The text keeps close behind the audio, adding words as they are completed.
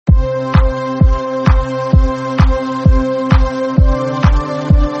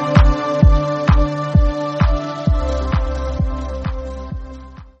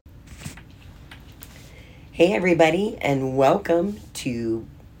Hey everybody, and welcome to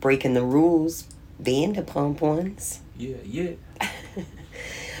Breaking the Rules, Vanderpump Ones. Yeah.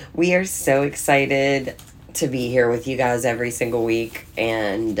 We are so excited to be here with you guys every single week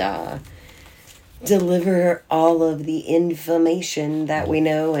and deliver all of the information that we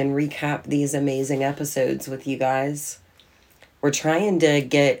know and recap these amazing episodes with you guys. We're trying to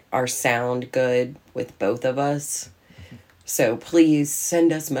get our sound good with both of us. So please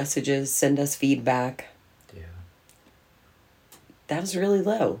send us messages, send us feedback. Yeah. That was really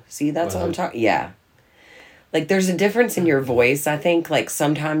low. See, that's what I'm Was it? talking. Yeah. Like, there's a difference in your voice, I think. Like,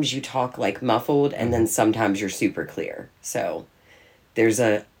 sometimes you talk, like, muffled, and then sometimes you're super clear. So, there's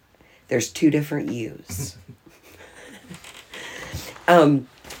two different yous.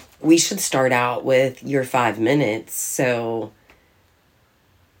 We should start out with your 5 minutes. So,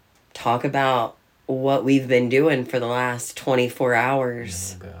 talk about what we've been doing for the last 24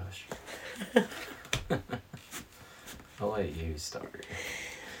 hours. Oh gosh. I'll let you start.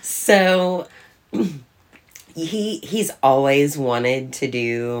 So, he's always wanted to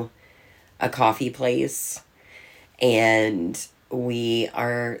do a coffee place, and we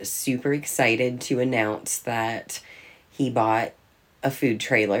are super excited to announce that he bought a food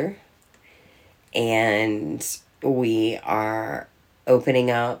trailer, and we are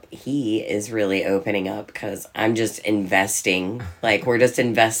opening up. He is really opening up because I'm just investing. Like, we're just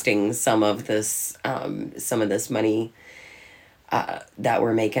investing some of this money that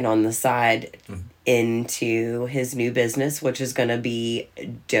we're making on the side into his new business, which is going to be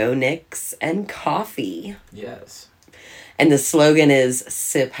Donuts and Coffee. Yes. And the slogan is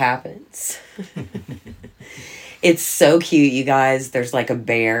Sip Happens. It's so cute, you guys. There's like a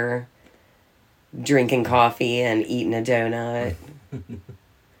bear drinking coffee and eating a donut.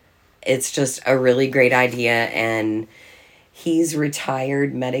 It's just a really great idea. And he's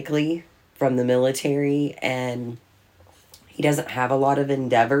retired medically from the military, and he doesn't have a lot of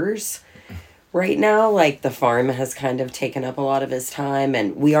endeavors right now. Like, the farm has kind of taken up a lot of his time,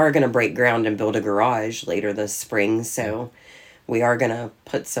 and we are going to break ground and build a garage later this spring. So we are going to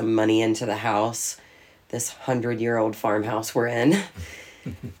put some money into the house, this 100-year-old farmhouse we're in.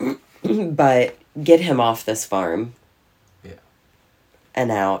 But get him off this farm. Yeah.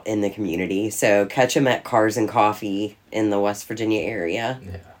 And out in the community. So catch him at Cars and Coffee in the West Virginia area.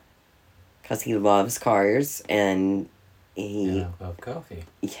 Yeah. Because he loves cars, and I love coffee.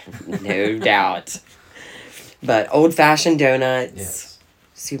 Yeah, no doubt. But old-fashioned donuts. Yes.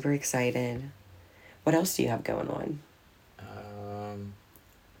 Super excited. What else do you have going on?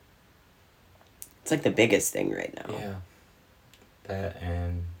 It's like the biggest thing right now. Yeah. That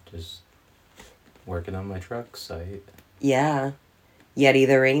and just working on my truck site. Yeah. Yeti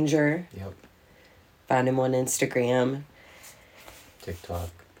the Ranger. Yep. Found him on Instagram. TikTok.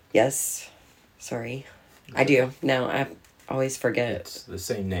 Yes. Sorry. I do. No, I always forget. It's the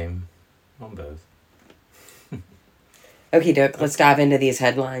same name on both. Okie doke, let's dive into these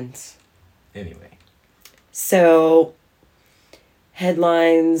headlines. Anyway. So,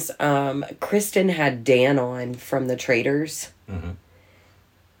 headlines. Kristen had Dan on from the Traders. Mm-hmm.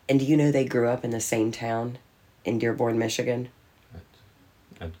 And do you know they grew up in the same town in Dearborn, Michigan?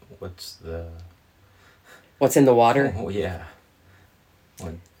 What's in the water? Oh, yeah.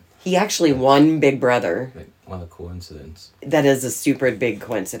 He actually won Big Brother. What a coincidence. That is a super big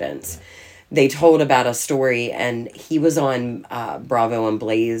coincidence. Yeah. They told about a story, and he was on Bravo and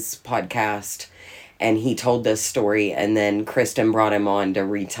Blaze podcast, and he told this story, and then Kristen brought him on to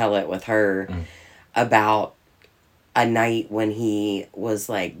retell it with her about a night when he was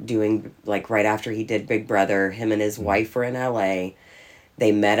like doing, like right after he did Big Brother, him and his wife were in LA.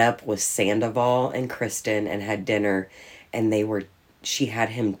 They met up with Sandoval and Kristen and had dinner, and she had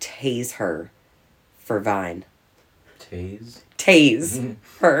him tase her for Vine. Tase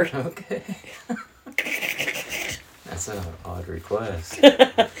her. Okay. That's an odd request.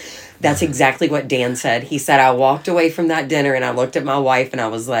 That's exactly what Dan said. He said, I walked away from that dinner and I looked at my wife and I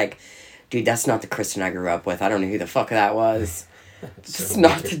was like, dude, that's not the Kristen I grew up with. I don't know who the fuck that was. It's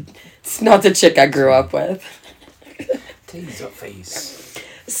not the chick I grew up with. Tase up face.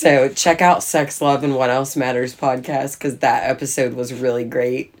 So check out Sex, Love, and What Else Matters podcast, because that episode was really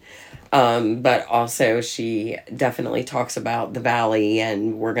great. But also she definitely talks about the Valley,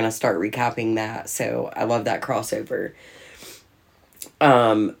 and we're going to start recapping that. So I love that crossover.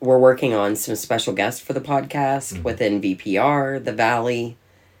 We're working on some special guests for the podcast within VPR, the Valley,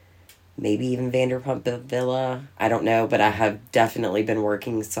 maybe even Vanderpump Villa. I don't know, but I have definitely been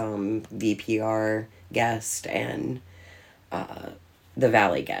working some VPR guest and the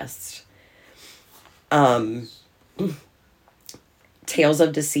Valley guest. Tales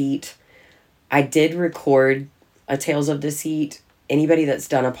of Deceit. I did record a Tales of Deceit. Anybody that's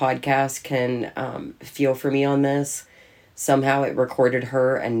done a podcast can feel for me on this. Somehow it recorded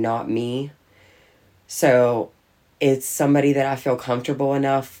her and not me. So it's somebody that I feel comfortable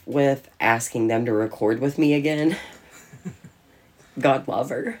enough with asking them to record with me again. God love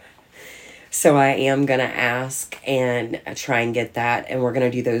her. So I am going to ask and try and get that. And we're going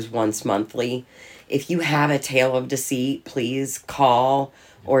to do those once monthly. If you have a Tale of Deceit, please call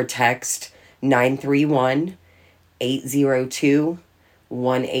or text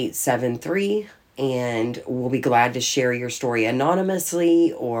 931-802-1873. And we'll be glad to share your story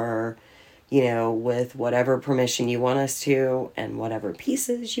anonymously or, with whatever permission you want us to and whatever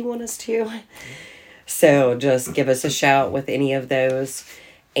pieces you want us to. So just give us a shout with any of those.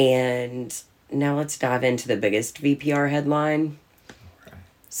 And now let's dive into the biggest VPR headline.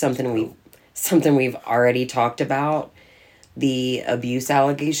 Something we've already talked about, the abuse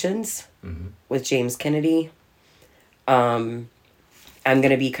allegations with James Kennedy. I'm going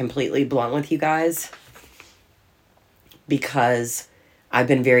to be completely blunt with you guys because I've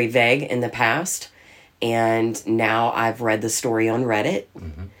been very vague in the past, and now I've read the story on Reddit.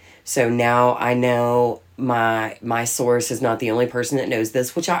 So now I know my source is not the only person that knows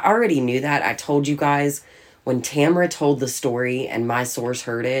this, which I already knew that. I told you guys when Tamara told the story and my source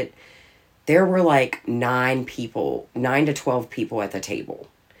heard it, there were like 9 to 12 people at the table.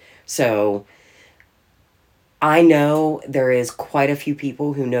 So I know there is quite a few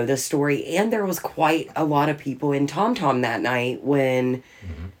people who know this story, and there was quite a lot of people in Tom Tom that night when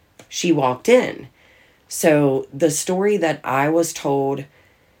she walked in. So the story that I was told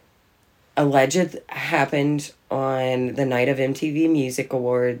alleged happened on the night of MTV Music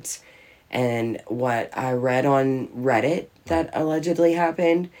Awards, and what I read on Reddit that allegedly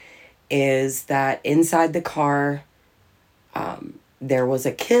happened is that inside the car there was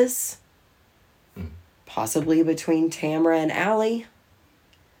a kiss, possibly between Tamara and Allie.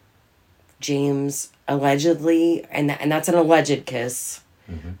 James allegedly, and that's an alleged kiss.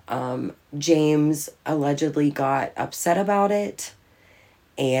 James allegedly got upset about it,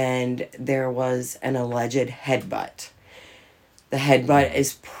 and there was an alleged headbutt. The headbutt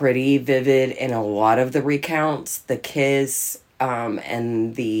is pretty vivid in a lot of the recounts. The kiss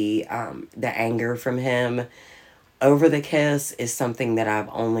and the anger from him over the kiss is something that I've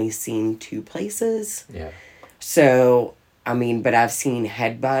only seen 2 places. Yeah. So, but I've seen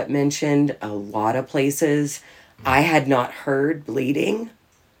headbutt mentioned a lot of places. I had not heard bleeding.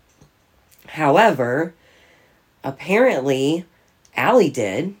 However, apparently Allie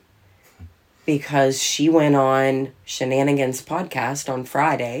did, because she went on Shenanigans podcast on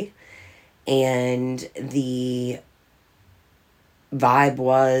Friday, and the vibe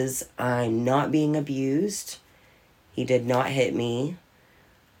was, I'm not being abused. He did not hit me.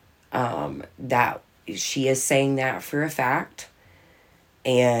 That she is saying that for a fact.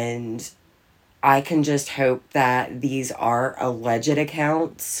 And I can just hope that these are alleged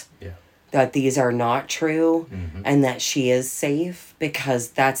accounts. Yeah. That these are not true, and that she is safe, because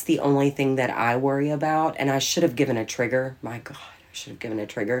that's the only thing that I worry about. And I should have given a trigger. My God, I should have given a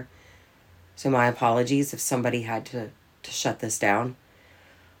trigger. So my apologies if somebody had to shut this down.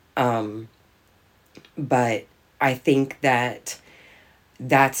 But I think that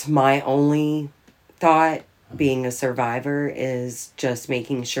that's my only thought, being a survivor, is just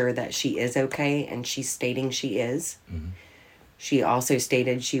making sure that she is okay, and she's stating she is. She also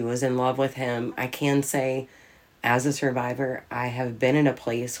stated she was in love with him. I can say, as a survivor, I have been in a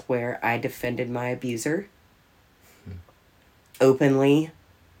place where I defended my abuser openly.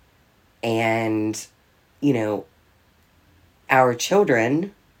 And, our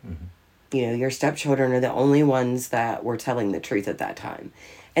children, your stepchildren are the only ones that were telling the truth at that time.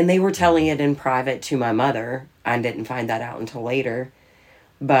 And they were telling it in private to my mother. I didn't find that out until later.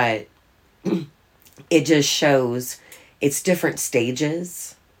 But it just shows it's different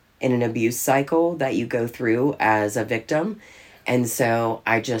stages in an abuse cycle that you go through as a victim. And so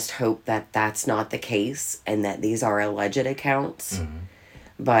I just hope that that's not the case, and that these are alleged accounts.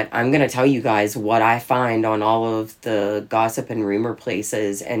 But I'm going to tell you guys what I find on all of the gossip and rumor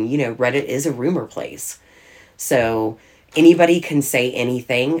places. And, Reddit is a rumor place. So anybody can say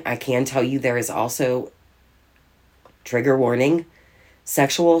anything. I can tell you there is also, trigger warning,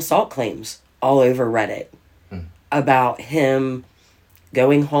 sexual assault claims all over Reddit about him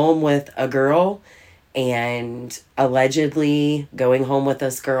going home with a girl, and allegedly going home with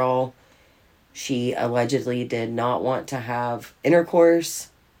this girl. She allegedly did not want to have intercourse.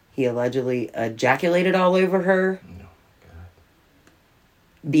 He allegedly ejaculated all over her,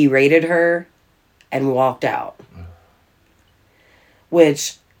 berated her, and walked out.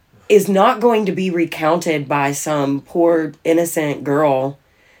 Which is not going to be recounted by some poor innocent girl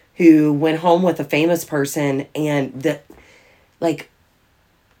who went home with a famous person, and they're like,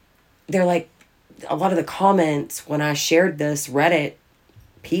 a lot of the comments when I shared this Reddit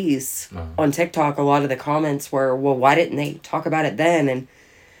piece on TikTok, a lot of the comments were, well, why didn't they talk about it then? And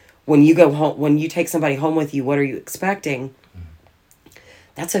when you go home, when you take somebody home with you, what are you expecting?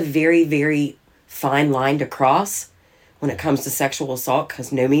 That's a very, very fine line to cross when it comes to sexual assault,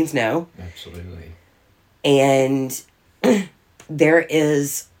 because no means no. Absolutely. And there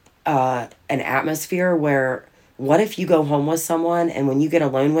is an atmosphere where, what if you go home with someone and when you get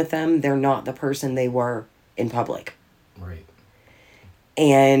alone with them, they're not the person they were in public? Right.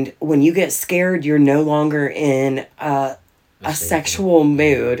 And when you get scared, you're no longer in a sexual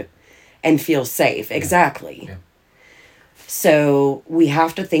mood and feel safe. Yeah. Exactly. Yeah. So we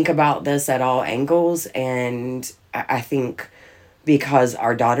have to think about this at all angles. And I think because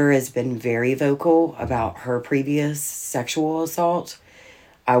our daughter has been very vocal about her previous sexual assault,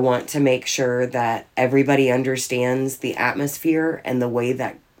 I want to make sure that everybody understands the atmosphere and the way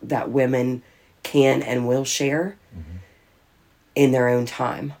that women can and will share in their own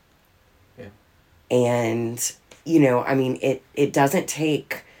time. Yeah. And, I mean, it doesn't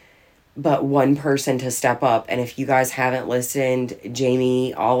take but one person to step up. And if you guys haven't listened,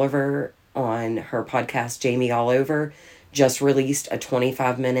 Jamie Oliver on her podcast, Jamie All Over, just released a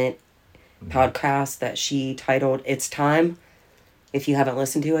 25-minute podcast that she titled It's Time. If you haven't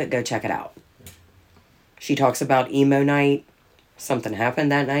listened to it, go check it out. She talks about emo night. Something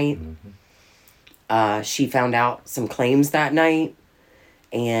happened that night. She found out some claims that night,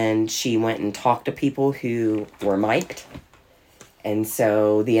 and she went and talked to people who were mic'd. And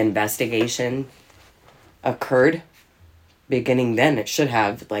so the investigation occurred beginning then. It should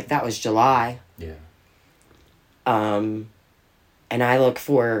have, that was July. Yeah. And I look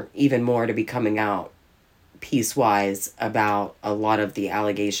for even more to be coming out piece-wise about a lot of the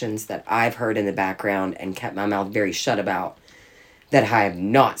allegations that I've heard in the background and kept my mouth very shut about that I have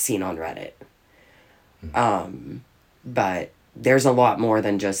not seen on Reddit. But there's a lot more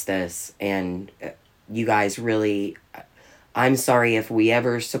than just this, and you guys really, I'm sorry if we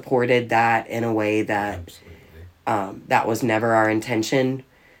ever supported that in a way that that was never our intention.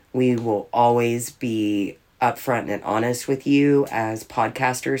 We will always be upfront and honest with you as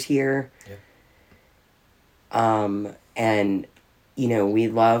podcasters here. Yeah. And, we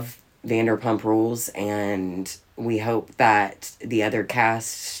love Vanderpump Rules, and we hope that the other cast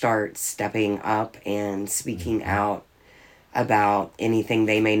starts stepping up and speaking out about anything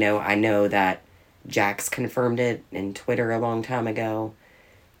they may know. I know that Jax confirmed it in Twitter a long time ago.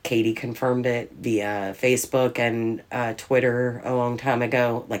 Katie confirmed it via Facebook and Twitter a long time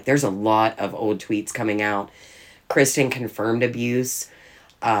ago. There's a lot of old tweets coming out. Kristen confirmed abuse,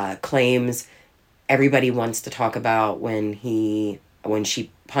 claims. Everybody wants to talk about when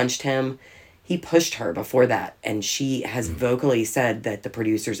she punched him. He pushed her before that, and she has vocally said that the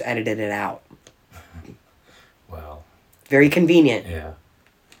producers edited it out. Wow. Very convenient. Yeah.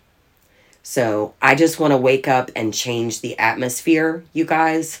 So I just want to wake up and change the atmosphere, you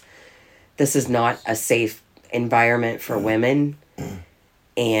guys. This is not a safe environment for women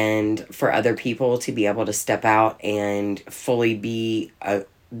and for other people to be able to step out and fully be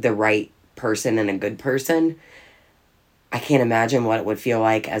the right person and a good person. I can't imagine what it would feel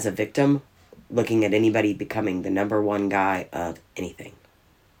like as a victim looking at anybody becoming the number one guy of anything.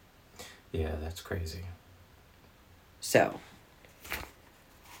 Yeah, that's crazy. So,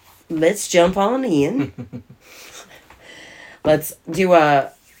 let's jump on in. Let's do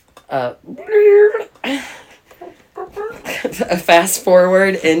a fast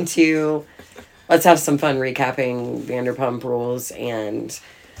forward into, let's have some fun recapping Vanderpump Rules and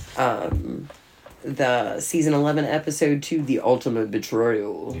the season 11 episode 2, The Ultimate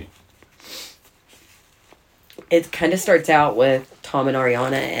Betrayal. It kind of starts out with Tom and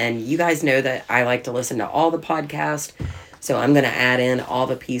Ariana, and you guys know that I like to listen to all the podcasts, so I'm going to add in all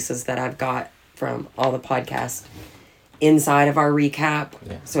the pieces that I've got from all the podcasts inside of our recap,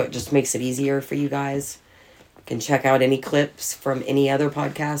 so it just makes it easier for you guys. You can check out any clips from any other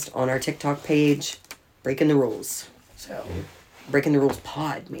podcast on our TikTok page, Breaking the Rules. So, Breaking the Rules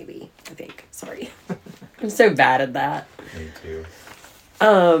pod, maybe, I think. Sorry. I'm so bad at that. Me too.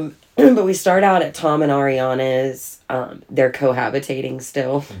 But we start out at Tom and Ariana's, they're cohabitating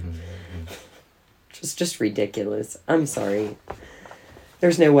still. Just ridiculous. I'm sorry.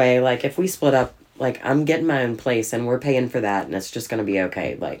 There's no way, if we split up, I'm getting my own place and we're paying for that and it's just going to be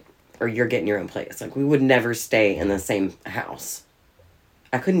okay, or you're getting your own place. We would never stay in the same house.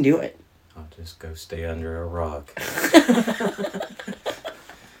 I couldn't do it. I'll just go stay under a rock.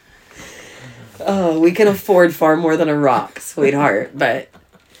 Oh, we can afford far more than a rock, sweetheart. But,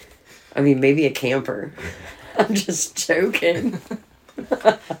 I mean, maybe a camper. I'm just joking.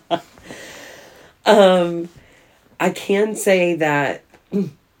 I can say that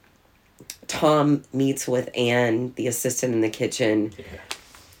Tom meets with Anne, the assistant in the kitchen. Yeah.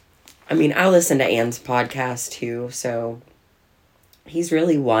 I mean, I listen to Anne's podcast too, so he's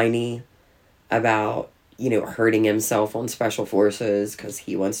really whiny about, hurting himself on special forces because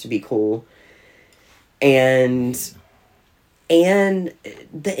he wants to be cool. And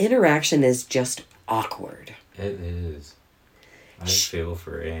the interaction is just awkward. It is. I feel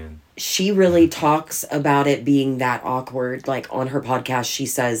for Anne. She really talks about it being that awkward. Like, on her podcast, she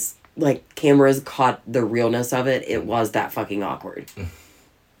says, like, cameras caught the realness of it. It was that fucking awkward.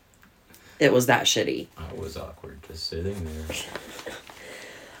 It was that shitty. I was awkward just sitting there.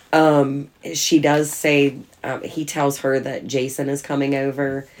 She does say, he tells her that Jason is coming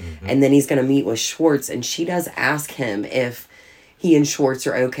over, and then he's going to meet with Schwartz, and she does ask him if he and Schwartz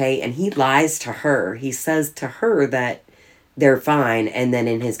are okay, and he lies to her. He says to her that they're fine, and then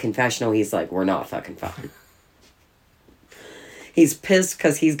in his confessional, he's like, we're not fucking fine. He's pissed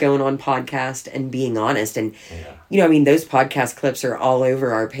because he's going on podcast and being honest, and, those podcast clips are all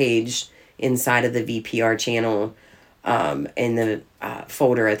over our page inside of the VPR channel, in the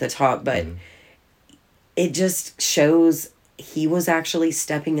folder at the top, but it just shows he was actually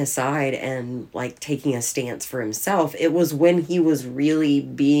stepping aside and like taking a stance for himself. It was when he was really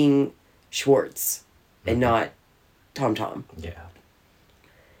being Schwartz and not Tom. Yeah.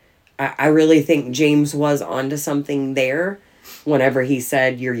 I really think James was onto something there whenever he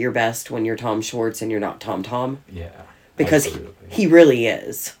said you're your best when you're Tom Schwartz and you're not Tom. Yeah. Because he really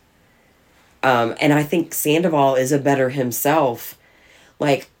is. And I think Sandoval is a better himself.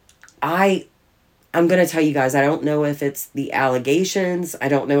 Like, I'm going to tell you guys, I don't know if it's the allegations. I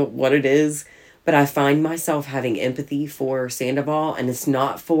don't know what it is. But I find myself having empathy for Sandoval. And it's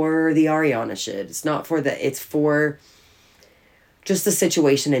not for the Ariana shit. It's not for it's for just the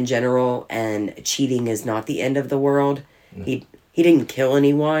situation in general. And cheating is not the end of the world. No. He didn't kill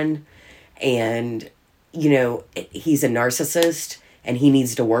anyone. And, he's a narcissist. And he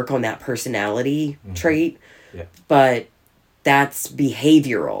needs to work on that personality trait. Yeah. But that's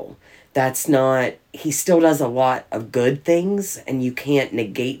behavioral. That's not... He still does a lot of good things, and you can't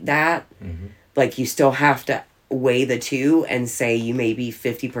negate that. Like, you still have to weigh the two and say you may be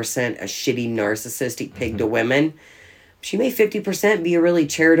 50% a shitty narcissistic pig to women. But you may 50% be a really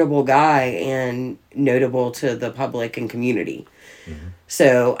charitable guy and notable to the public and community.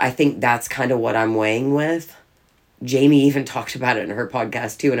 So I think that's kind of what I'm weighing with. Jamie even talked about it in her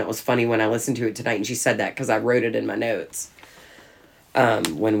podcast too, and it was funny when I listened to it tonight, and she said that because I wrote it in my notes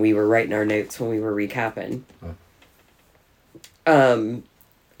when we were writing our notes when we were recapping.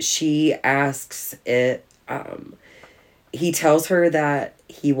 She asks it. He tells her that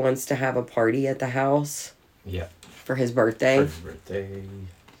he wants to have a party at the house. Yeah. For his birthday. For his birthday.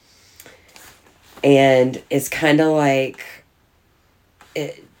 And it's kind of like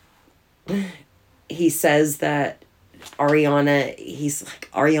he says that he's like,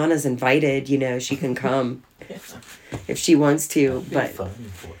 Ariana's invited, she can come if she wants to, but fun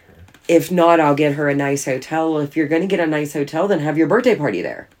for her. If not, I'll get her a nice hotel. If you're going to get a nice hotel, then have your birthday party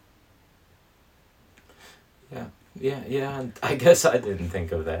there. Yeah, I guess I didn't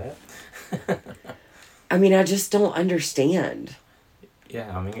think of that. I mean, I just don't understand.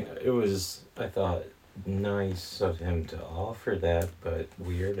 Yeah, I mean, it was, I thought, nice of him to offer that, but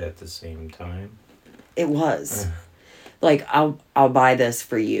weird at the same time. It was. Like, I'll buy this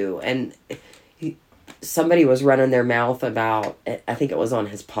for you. And somebody was running their mouth about, I think it was on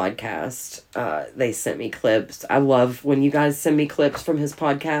his podcast. They sent me clips. I love when you guys send me clips from his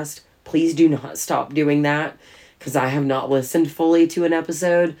podcast. Please do not stop doing that, because I have not listened fully to an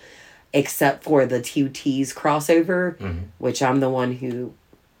episode except for the 2T's crossover, which I'm the one who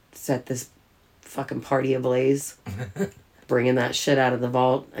set this fucking party ablaze. Bringing that shit out of the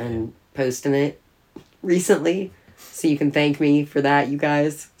vault and posting it recently. So you can thank me for that, you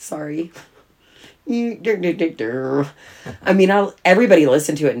guys. Sorry. I mean, everybody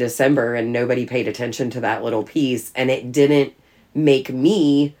listened to it in December and nobody paid attention to that little piece. And it didn't make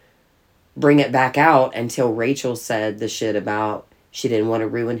me bring it back out until Rachel said the shit about she didn't want to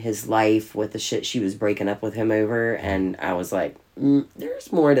ruin his life with the shit she was breaking up with him over. And I was like,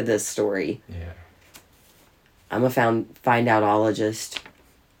 there's more to this story. Yeah. I'm a find outologist.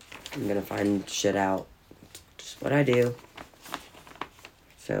 I'm going to find shit out. Just what I do.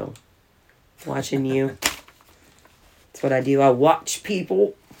 So, watching you. That's what I do. I watch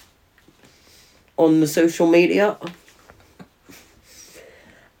people on the social media.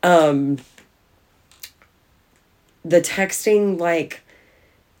 the texting, like,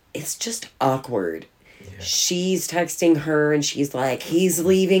 it's just awkward. Yeah. She's texting her and she's like, he's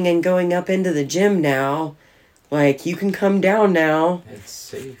leaving and going up into the gym now. Like, you can come down now. It's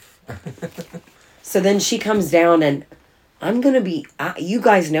safe. So then she comes down and I'm going to be... you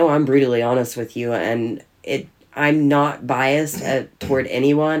guys know I'm brutally honest with you. And I'm not biased toward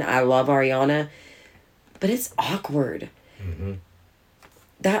anyone. I love Ariana. But it's awkward. Mm-hmm.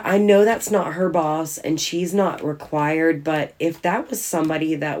 That I know that's not her boss and she's not required. But if that was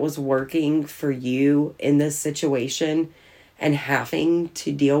somebody that was working for you in this situation and having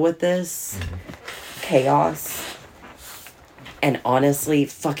to deal with this... Mm-hmm. chaos and honestly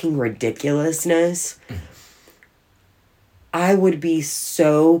fucking ridiculousness, I would be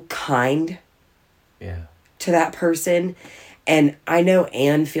so kind to that person. And I know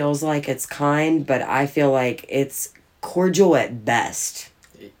Anne feels like it's kind, but I feel like it's cordial at best.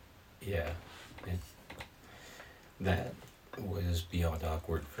 Yeah. That was beyond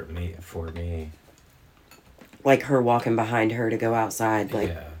awkward for me. Like her walking behind her to go outside. Like,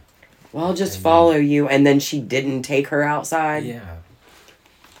 yeah. Well, I'll just follow you. And then she didn't take her outside. Yeah.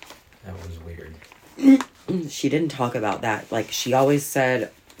 That was weird. She didn't talk about that. Like, she always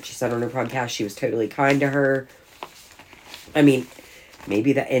said, she said on her podcast, she was totally kind to her. I mean,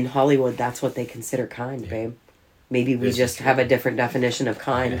 maybe that in Hollywood, that's what they consider kind, babe. Maybe we just have a different definition of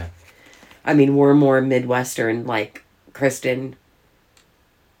kind. Yeah. I mean, we're more Midwestern, like Kristen,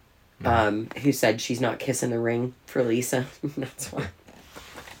 who said she's not kissing the ring for Lisa. That's why.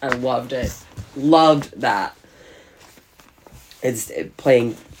 I loved it. Loved that. It's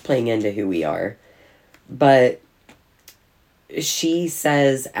playing into who we are. But she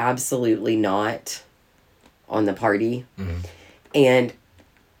says absolutely not on the party. Mm-hmm. And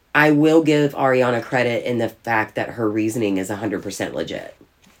I will give Ariana credit in the fact that her reasoning is 100% legit.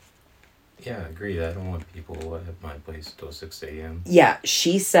 Yeah, I agree. I don't want people at my place till 6 a.m. Yeah,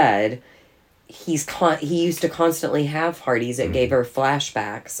 she said... he used to constantly have parties. It gave her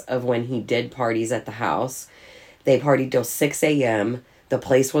flashbacks of when he did parties at the house. They partied till 6 a.m. The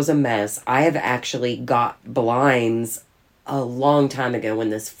place was a mess. I have actually got blinds a long time ago when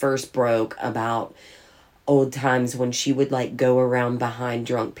this first broke about old times when she would like go around behind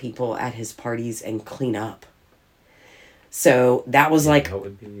drunk people at his parties and clean up. So that was that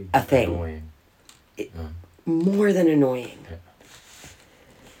would be a thing. More than annoying. Yeah.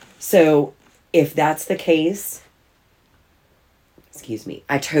 So... if that's the case, excuse me,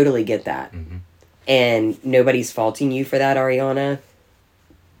 I totally get that. Mm-hmm. And nobody's faulting you for that, Ariana.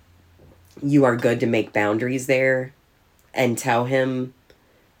 You are good to make boundaries there and tell him,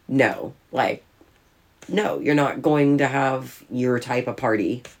 no. Like, no, you're not going to have your type of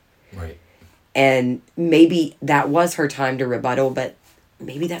party. Right. And maybe that was her time to rebuttal, but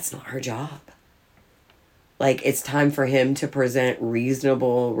maybe that's not her job. Like, it's time for him to present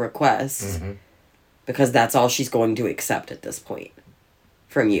reasonable requests. Mm-hmm. Because that's all she's going to accept at this point.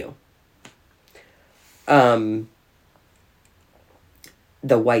 From you. The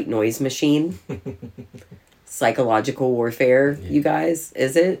white noise machine. Psychological warfare, you guys.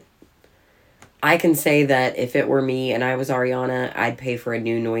 Is it? I can say that if it were me and I was Ariana, I'd pay for a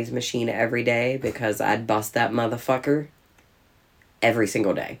new noise machine every day. Because I'd bust that motherfucker. Every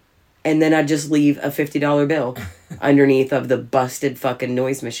single day. And then I'd just leave a $50 bill underneath of the busted fucking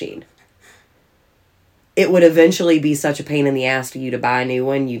noise machine. It would eventually be such a pain in the ass for you to buy a new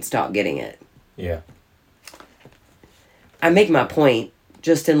one, you'd stop getting it. Yeah. I make my point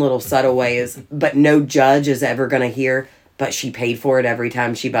just in little subtle ways, but no judge is ever going to hear, but she paid for it every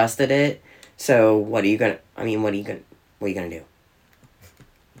time she busted it. So what are you going to do?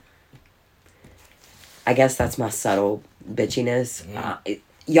 I guess that's my subtle bitchiness.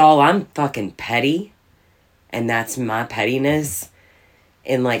 Y'all, I'm fucking petty. And that's my pettiness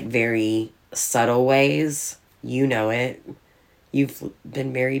in like very subtle ways. You know it. You've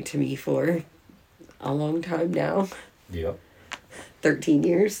been married to me for a long time now. Yep. 13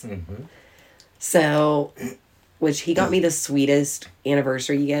 years. Mm-hmm. So, which he got me the sweetest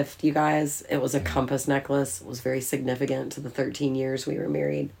anniversary gift, you guys. It was a compass necklace. It was very significant to the 13 years we were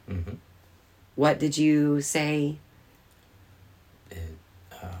married. Mm-hmm. What did you say?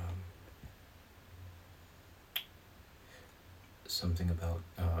 Something about...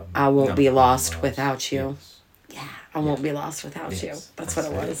 I won't be lost without you. Yes. Yeah, I won't be lost without you. That's what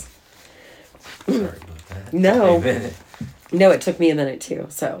it was. Sorry about that. No. No, it took me a minute too,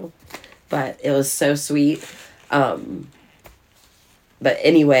 so... But it was so sweet. But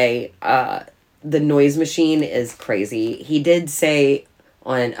anyway, the noise machine is crazy. He did say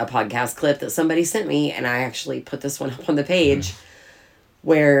on a podcast clip that somebody sent me, and I actually put this one up on the page,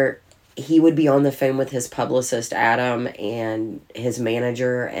 where he would be on the phone with his publicist, Adam, and his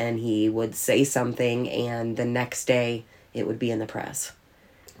manager, and he would say something, and the next day it would be in the press.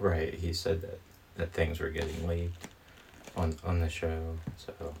 Right. He said that things were getting leaked on the show,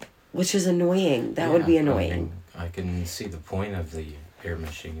 so... Which is annoying. That would be annoying. I can see the point of the air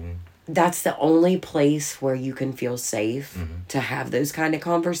machine. That's the only place where you can feel safe to have those kind of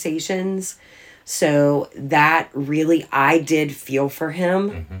conversations. So that really, I did feel for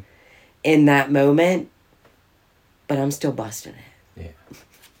him in that moment, but I'm still busting it. Yeah.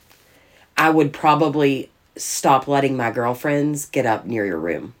 I would probably stop letting my girlfriends get up near your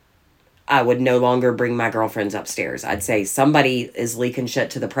room. I would no longer bring my girlfriends upstairs. I'd say somebody is leaking shit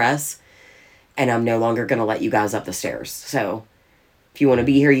to the press, and I'm no longer going to let you guys up the stairs. So if you want to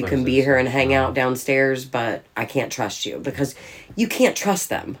be here, you can be here and hang out downstairs, but I can't trust you because you can't trust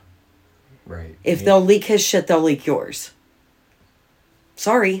them. Right. If they'll leak his shit, they'll leak yours.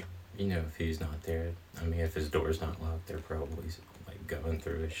 Sorry. You know, if he's not there, I mean, if his door's not locked, they're probably, like, going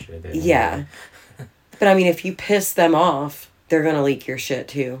through his shit. Anyway. Yeah. But, I mean, if you piss them off, they're going to leak your shit,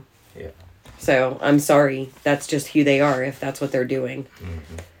 too. Yeah. So, I'm sorry. That's just who they are, if that's what they're doing.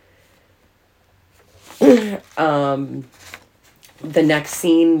 The next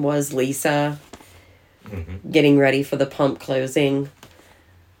scene was Lisa getting ready for the pump closing.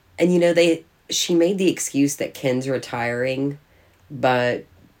 And, you know, she made the excuse that Ken's retiring, but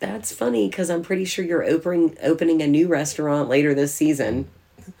that's funny because I'm pretty sure you're opening a new restaurant later this season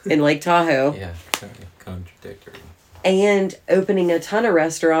in Lake Tahoe. Yeah, contradictory. And opening a ton of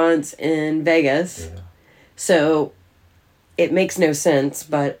restaurants in Vegas. Yeah. So it makes no sense,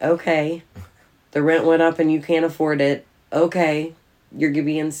 but okay. The rent went up and you can't afford it. Okay. You're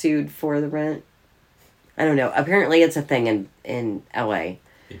being sued for the rent. I don't know. Apparently it's a thing in LA.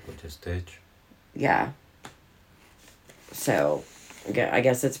 People just ditch. Yeah. So I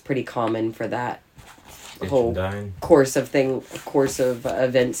guess it's pretty common for that whole course of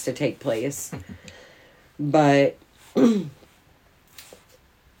events to take place. But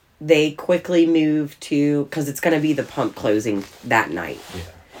they quickly move to, because it's going to be the pump closing that night. Yeah.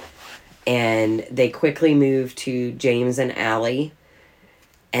 And they quickly move to James and Allie,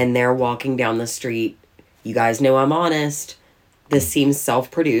 and they're walking down the street. You guys know I'm honest. This seems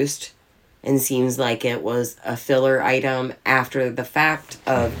self-produced and seems like it was a filler item after the fact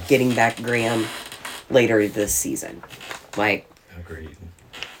of getting back Graham later this season. Like, agreed.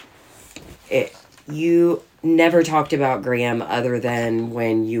 You never talked about Graham other than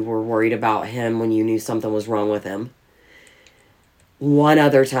when you were worried about him, when you knew something was wrong with him. One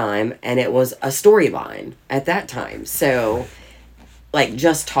other time, and it was a storyline at that time. So, like,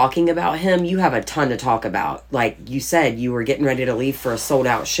 just talking about him, you have a ton to talk about. Like you said, you were getting ready to leave for a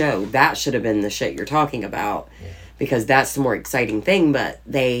sold-out show. That should have been the shit you're talking about. Yeah. Because that's the more exciting thing, but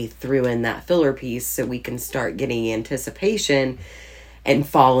they threw in that filler piece so we can start getting anticipation and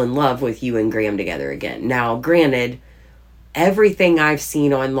fall in love with you and Graham together again. Now, granted, everything I've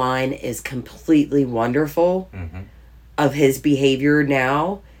seen online is completely wonderful of his behavior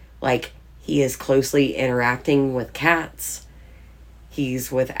now. Like, he is closely interacting with cats.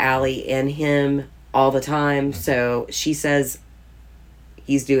 He's with Allie and him all the time. So she says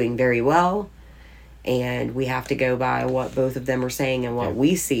he's doing very well. And we have to go by what both of them are saying and what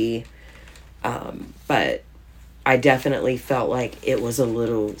we see. But I definitely felt like it was a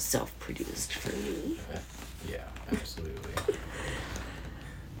little self-produced for me. Yeah, absolutely.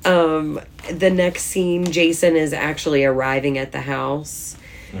 The next scene, Jason is actually arriving at the house.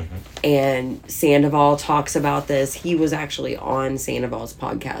 And Sandoval talks about this. He was actually on Sandoval's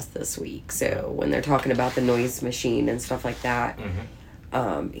podcast this week. So when they're talking about the noise machine and stuff like that,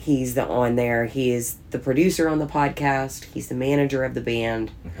 he's on there. He is the producer on the podcast. He's the manager of the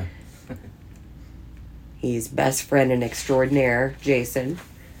band. He's best friend and extraordinaire, Jason.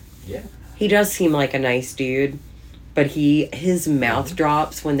 Yeah. He does seem like a nice dude, but his mouth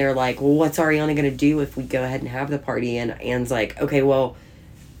drops when they're like, well, what's Ariana going to do if we go ahead and have the party? And Anne's like, okay, well,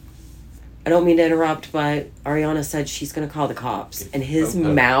 I don't mean to interrupt, but Ariana said she's going to call the cops. And his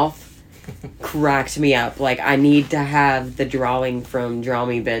mouth cracked me up. Like, I need to have the drawing from Draw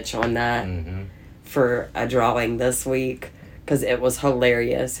Me Bitch on that for a drawing this week, because it was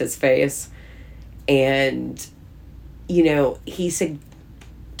hilarious, his face. And, you know,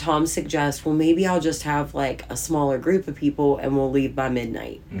 Tom suggests, well, maybe I'll just have, like, a smaller group of people and we'll leave by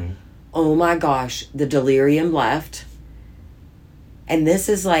midnight. Oh my gosh, the delirium left. And this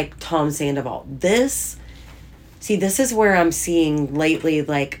is like Tom Sandoval. This is where I'm seeing lately,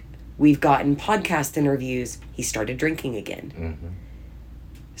 like, we've gotten podcast interviews. He started drinking again.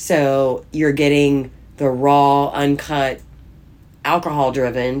 So you're getting the raw, uncut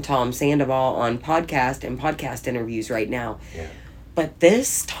alcohol-driven Tom Sandoval on podcast and podcast interviews right now. Yeah. But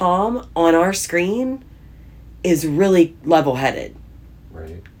this Tom on our screen is really level-headed.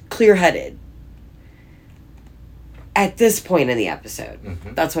 Right. Clear-headed. At this point in the episode.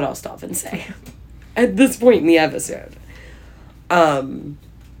 Mm-hmm. That's what I'll stop and say. At this point in the episode.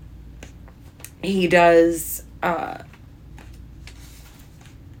 He does...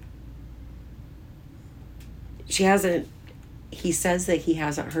 he says that he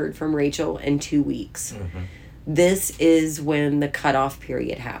hasn't heard from Rachel in 2 weeks. Mm-hmm. This is when the cutoff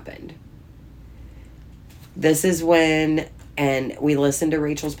period happened. This is when, and we listened to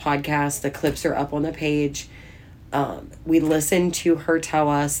Rachel's podcast. The clips are up on the page. We listened to her tell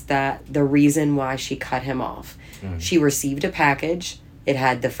us that the reason why she cut him off. Mm-hmm. She received a package. It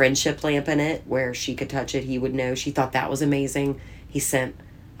had the friendship lamp in it where she could touch it. He would know. She thought that was amazing. He sent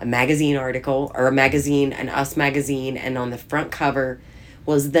a magazine article, or a magazine, an Us magazine, and on the front cover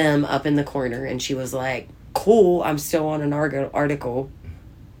was them up in the corner, and she was like, cool, I'm still on an article.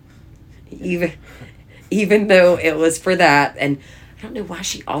 Even though it was for that. And I don't know why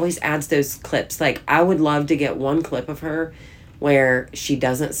she always adds those clips. Like, I would love to get one clip of her where she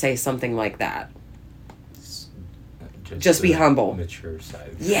doesn't say something like that. Just be humble. Mature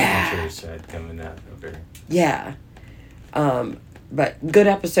side. Yeah. Mature side coming out of her. Yeah. But good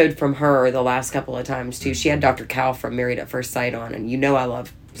episode from her the last couple of times, too. Mm-hmm. She had Dr. Cal from Married at First Sight on, and you know I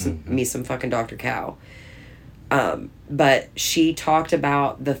love me some fucking Dr. Cal. But she talked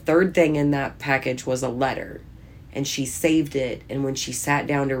about the third thing in that package was a letter, and she saved it, and when she sat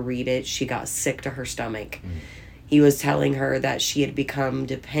down to read it, she got sick to her stomach. Mm-hmm. He was telling her that she had become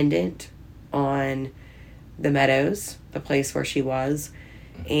dependent on the Meadows, the place where she was,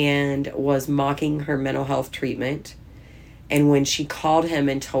 and was mocking her mental health treatment. And when she called him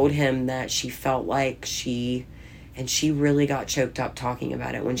and told him that she felt like and she really got choked up talking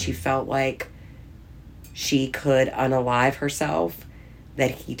about it, when she felt like she could unalive herself,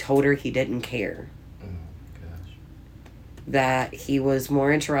 that he told her he didn't care. Oh, gosh. That he was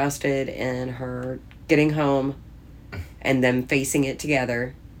more interested in her getting home and them facing it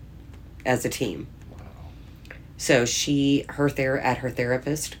together as a team. Wow. So at her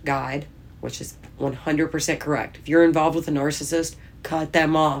therapist guide, which is 100% correct. If you're involved with a narcissist, cut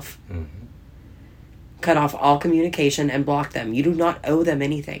them off. Mm-hmm. Cut off all communication and block them. You do not owe them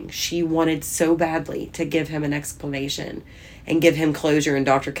anything. She wanted so badly to give him an explanation and give him closure, and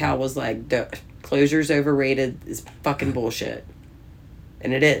Dr. Cal was like, closure's overrated, is fucking bullshit.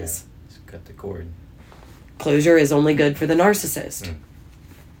 And it is. Yeah, just cut the cord. Closure is only good for the narcissist.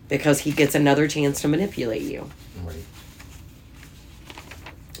 Because he gets another chance to manipulate you. Right.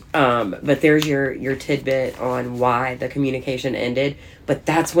 But there's your tidbit on why the communication ended. But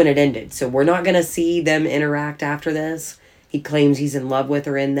that's when it ended. So we're not going to see them interact after this. He claims he's in love with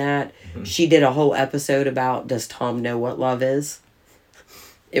her in that. Mm-hmm. She did a whole episode about, does Tom know what love is?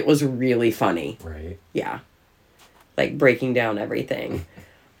 It was really funny. Right. Yeah. Like breaking down everything.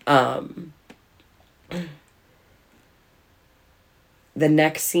 The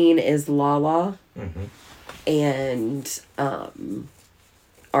next scene is Lala. Mm-hmm. And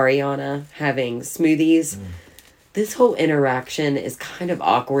Ariana having smoothies. This whole interaction is kind of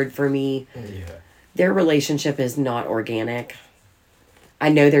awkward for me. Yeah. Their relationship is not organic. I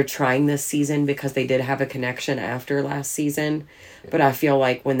know they're trying this season because they did have a connection after last season. Yeah. But I feel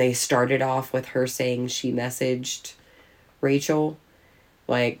like when they started off with her saying she messaged Rachel,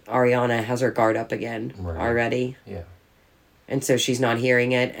 like Ariana has her guard up again already. Yeah. And so she's not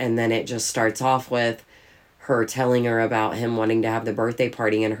hearing it. And then it just starts off with her telling her about him wanting to have the birthday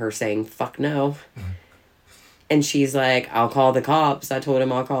party and her saying, fuck no. And she's like, I'll call the cops. I told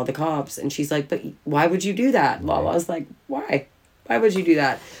him I'll call the cops. And she's like, but why would you do that? Lala's like, why? Why would you do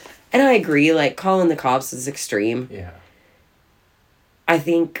that? And I agree, like, calling the cops is extreme. Yeah. I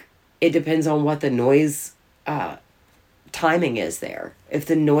think it depends on what the noise timing is there. If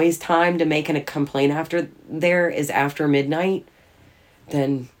the noise time to make a complaint after there is after midnight,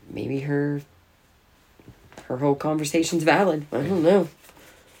 then maybe her whole conversation's valid. I don't know.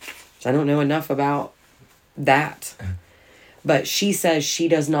 I don't know enough about that. But she says she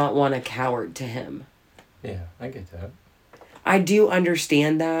does not want a coward to him. Yeah, I get that. I do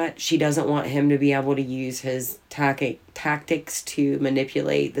understand that. She doesn't want him to be able to use his tactics to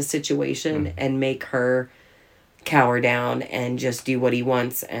manipulate the situation and make her cower down and just do what he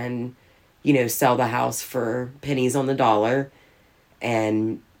wants and, sell the house for pennies on the dollar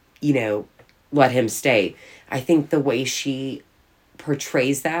and, let him stay. I think the way she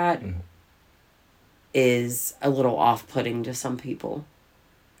portrays that is a little off-putting to some people.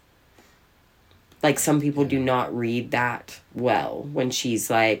 Like, some people do not read that well when she's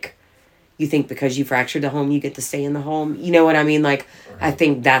like, you think because you fractured the home, you get to stay in the home. You know what I mean? Like, I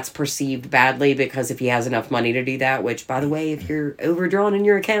think that's perceived badly because if he has enough money to do that, which, by the way, if you're overdrawn in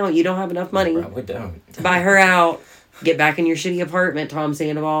your account, you don't have enough money Probably don't. to buy her out. Get back in your shitty apartment, Tom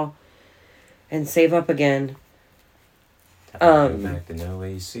Sandoval, and save up again. Go back to no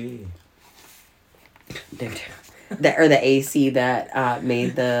AC. Dude. Or the AC that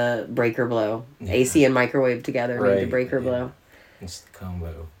made the breaker blow. Yeah. AC and microwave together made the breaker blow. It's the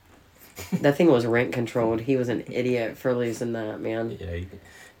combo. That thing was rent controlled. He was an idiot for losing that, man. Yeah,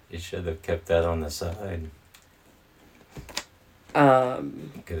 you should have kept that on the side.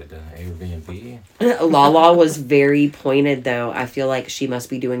 Could have done Airbnb. Lala was very pointed, though. I feel like she must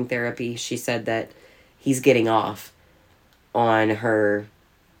be doing therapy. She said that he's getting off on her,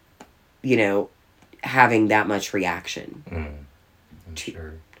 you know, having that much reaction. I'm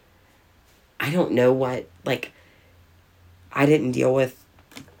sure. I don't know what, like, I didn't deal with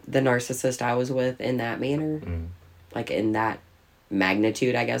the narcissist I was with in that manner. Like, in that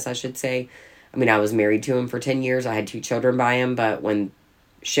magnitude, I guess I should say. I mean, I was married to him for 10 years. I had 2 children by him, but when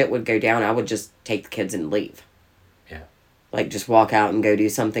shit would go down, I would just take the kids and leave. Yeah. Like, just walk out and go do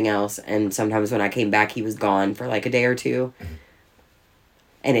something else. And sometimes when I came back, he was gone for like a day or two.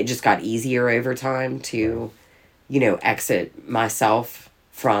 And it just got easier over time to, you know, exit myself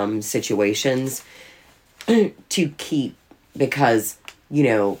from situations to keep, because, you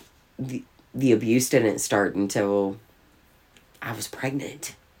know, the abuse didn't start until I was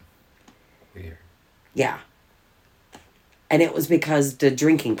pregnant. Weird. Yeah. And it was because the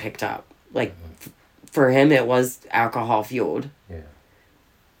drinking picked up. Like, for him, it was alcohol fueled. Yeah.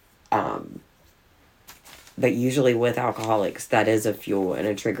 But usually with alcoholics, that is a fuel and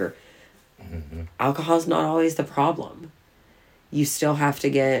a trigger. Alcohol's not always the problem. You still have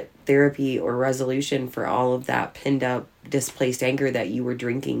to get therapy or resolution for all of that pinned up, displaced anger that you were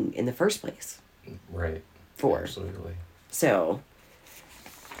drinking in the first place. Right. For. Absolutely. So,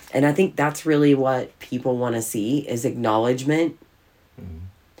 and I think that's really what people want to see is acknowledgement.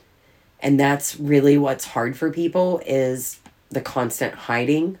 And that's really what's hard for people is the constant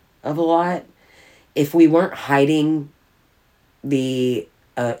hiding of a lot. If we weren't hiding the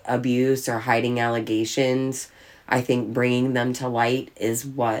abuse or hiding allegations, I think bringing them to light is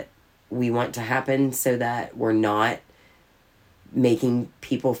what we want to happen so that we're not making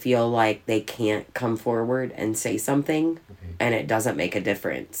people feel like they can't come forward and say something and it doesn't make a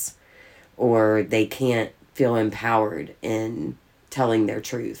difference. Or they can't feel empowered in telling their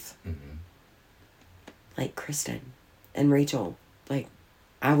truth. Like Kristen and Rachel. Like,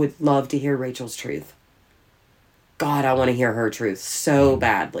 I would love to hear Rachel's truth. God, I want to hear her truth so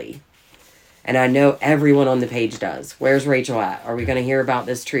badly. And I know everyone on the page does. Where's Rachel at? Are we going to hear about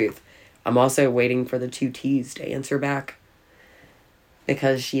this truth? I'm also waiting for the 2 T's to answer back.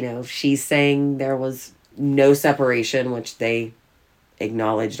 Because, you know, she's saying there was no separation, which they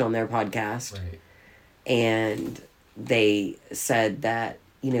acknowledged on their podcast. Right. And they said that,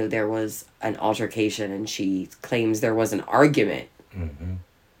 you know, there was an altercation, and she claims there was an argument.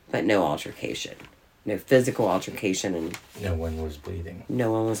 But no altercation. No physical altercation. And no one was bleeding.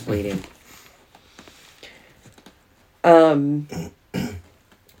 No one was bleeding.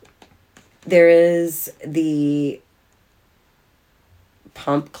 There is the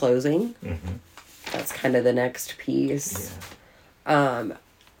pump closing. That's kind of the next piece. Yeah.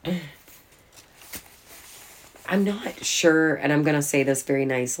 I'm not sure, and I'm going to say this very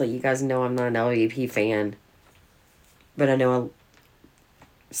nicely. You guys know I'm not an LVP fan. But I know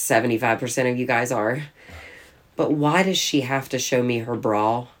 75% of you guys are. But why does she have to show me her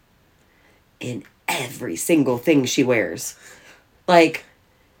bra in every single thing she wears? Like,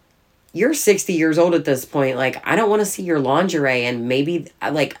 you're 60 years old at this point. Like, I don't want to see your lingerie. And maybe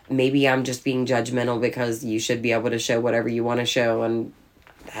I'm just being judgmental because you should be able to show whatever you want to show. And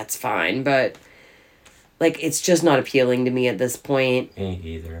that's fine. But, like, it's just not appealing to me at this point. Me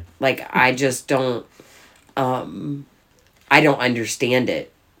either. Like, I just don't... I don't understand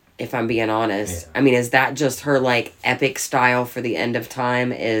it, if I'm being honest. Yeah. I mean, is that just her, like, epic style for the end of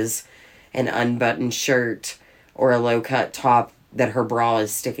time is an unbuttoned shirt or a low-cut top that her bra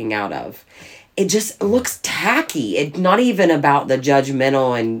is sticking out of? It just looks tacky. It's not even about the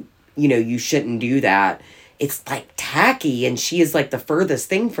judgmental and, you know, you shouldn't do that. It's, like, tacky, and she is, like, the furthest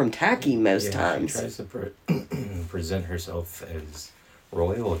thing from tacky most times. She tries to present herself as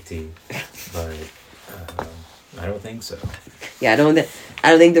royalty, but... I don't think so. Yeah, I don't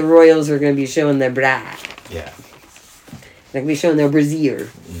think the royals are going to be showing their bra. Yeah. They're going to be showing their brassiere.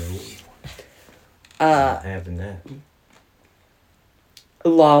 No. Not having that.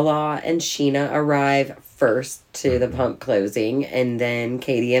 Lala and Sheena arrive first to the pump closing, and then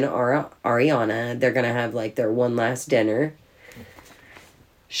Katie and Ariana, they're gonna have like their one last dinner.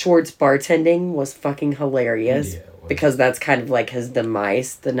 Schwartz bartending was fucking hilarious because that's kind of like his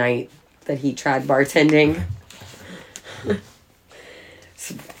demise the night that he tried bartending.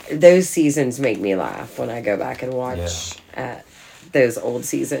 So those seasons make me laugh when I go back and watch at those old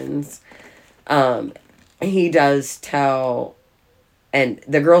seasons. He does tell, and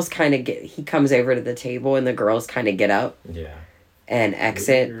the girls kind of he comes over to the table and the girls kind of get up and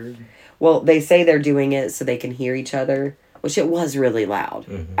exit. Weird. Well, they say they're doing it so they can hear each other, which it was really loud.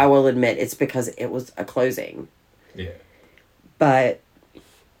 Mm-hmm. I will admit it's because it was a closing. Yeah. But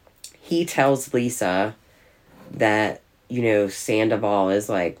he tells Lisa that, Sandoval is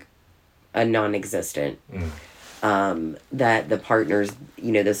like a non-existent. That the partners,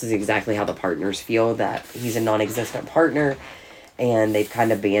 this is exactly how the partners feel, that he's a non-existent partner, and they've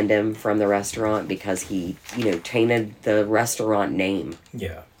kind of banned him from the restaurant because he, tainted the restaurant name.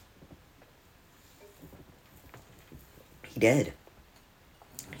 Yeah. He did.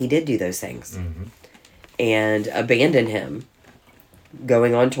 He did do those things. Mm-hmm. And abandon him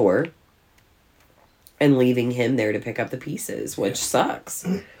going on tour and leaving him there to pick up the pieces, which sucks.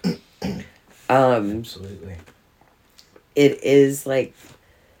 Absolutely. It is like,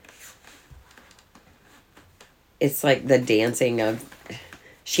 it's like the dancing of,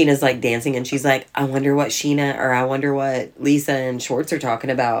 Sheena's like dancing and she's like, I wonder what Lisa and Schwartz are talking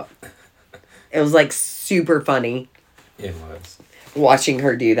about. It was like super funny. It was. Watching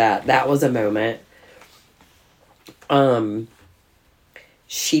her do that. That was a moment.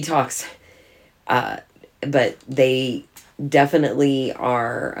 She talks, but they definitely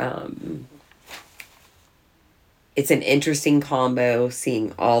are, it's an interesting combo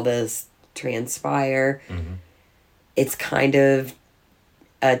seeing all this transpire. Mm-hmm. It's kind of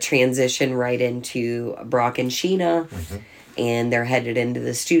a transition right into Brock and Sheena. Mm-hmm. And they're headed into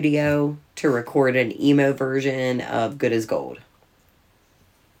the studio to record an emo version of Good as Gold.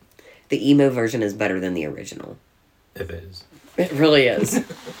 The emo version is better than the original. It is. It really is.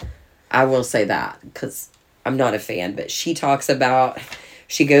 I will say that, because I'm not a fan, but she talks about,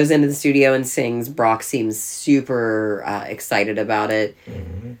 she goes into the studio and sings. Brock seems super excited about it.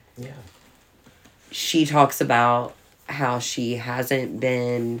 Mm-hmm. Yeah. She talks about how she hasn't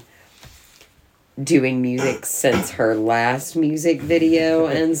been doing music since her last music video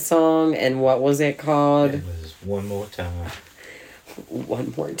and song, and what was it called? It was One More Time.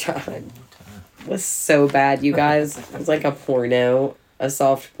 One More Time. It was so bad, you guys. It was like a porno, a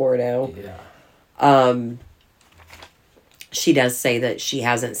soft porno. Yeah. She does say that she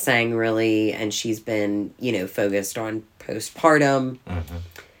hasn't sang really, and she's been, focused on postpartum,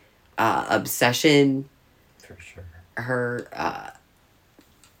 obsession. For sure. Her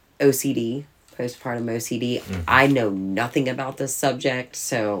OCD. Postpartum OCD. Mm-hmm. I know nothing about this subject,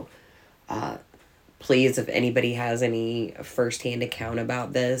 so please, if anybody has any firsthand account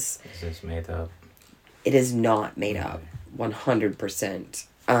about this. Is this made up? It is not made up. 100%.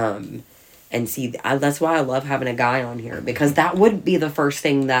 And see, that's why I love having a guy on here, because that would be the first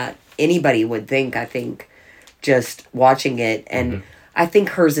thing that anybody would think, I think, just watching it. And I think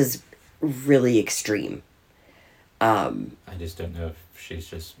hers is really extreme. I just don't know if she's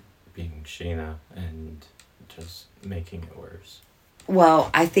just being Sheena and just making it worse.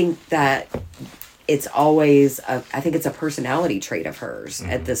 Well, I think that it's always I think it's a personality trait of hers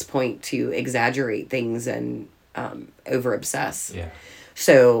at this point to exaggerate things and over obsess. Yeah.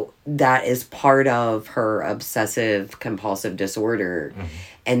 So that is part of her obsessive compulsive disorder. Mm-hmm.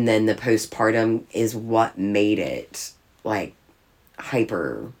 And then the postpartum is what made it like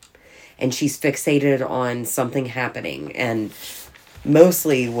hyper. And she's fixated on something happening, and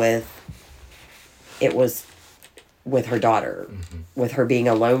mostly with her daughter, with her being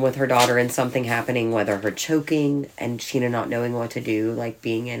alone with her daughter and something happening, whether her choking and Sheena not knowing what to do, like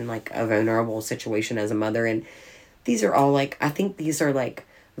being in like a vulnerable situation as a mother. And these are all I think these are like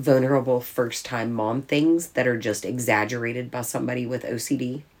vulnerable first time mom things that are just exaggerated by somebody with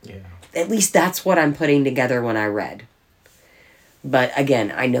OCD. Yeah. At least that's what I'm putting together when I read. But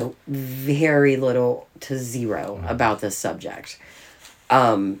again, I know very little to zero about this subject.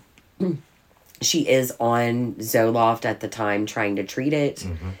 She is on Zoloft at the time trying to treat it.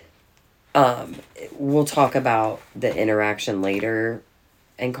 We'll talk about the interaction later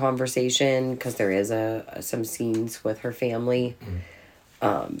in conversation, because there is some scenes with her family.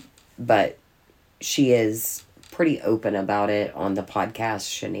 But she is pretty open about it on the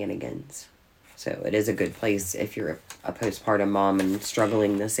podcast Shenanigans. So it is a good place if you're a postpartum mom and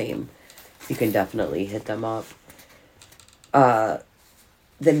struggling the same. You can definitely hit them up.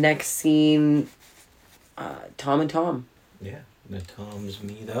 the next scene, Tom and Tom. Yeah, the Toms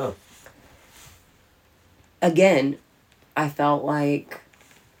meet up. Again, I felt like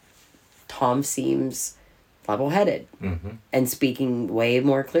Tom seems level-headed and speaking way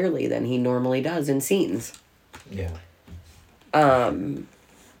more clearly than he normally does in scenes. Yeah.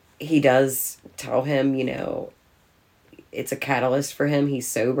 He does tell him, you know, it's a catalyst for him. He's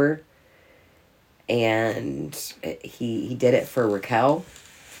sober. And he did it for Raquel.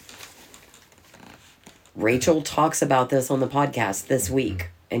 Rachel talks about this on the podcast this week.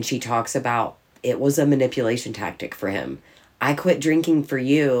 And she talks about it was a manipulation tactic for him. I quit drinking for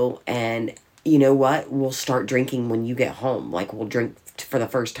you, and you know what? We'll start drinking when you get home. Like, we'll drink for the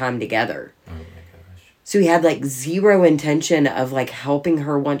first time together. Oh my gosh. So he had, like, zero intention of, like, helping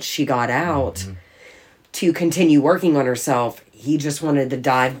her once she got out to continue working on herself. He just wanted to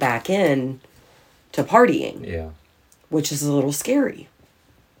dive back in to partying. Yeah. Which is a little scary.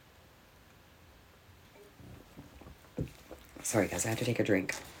 Sorry, guys, I have to take a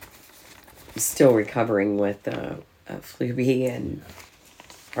drink. I'm still recovering with flu B, and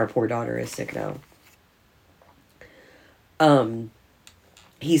our poor daughter is sick now.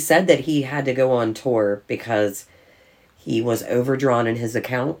 He said that he had to go on tour because he was overdrawn in his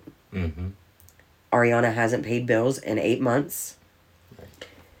account. Ariana hasn't paid bills in 8 months. Right.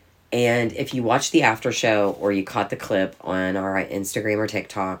 And if you watch the after show or you caught the clip on our Instagram or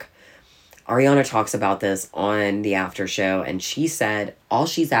TikTok, Ariana talks about this on the after show, and she said all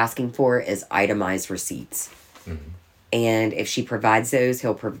she's asking for is itemized receipts. And if she provides those,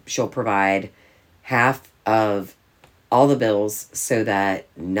 she'll provide half of all the bills so that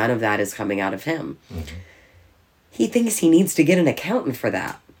none of that is coming out of him. He thinks he needs to get an accountant for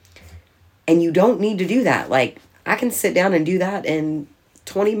that. And you don't need to do that. Like, I can sit down and do that in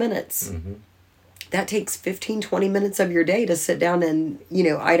 20 minutes. That takes 15, 20 minutes of your day to sit down and, you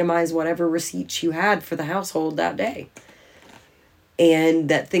know, itemize whatever receipts you had for the household that day. And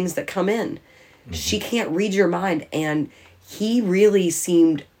that things that come in. She can't read your mind. And he really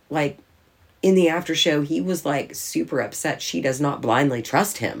seemed like, in the after show, he was like super upset she does not blindly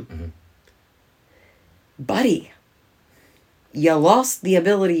trust him. Buddy, you lost the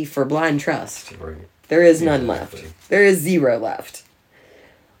ability for blind trust. Right. There is none left. There is zero left.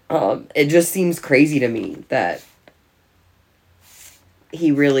 It just seems crazy to me that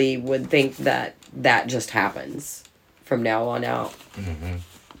he really would think that that just happens from now on out.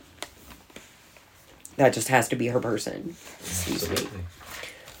 That just has to be her person. Excuse me.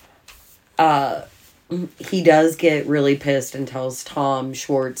 He does get really pissed and tells Tom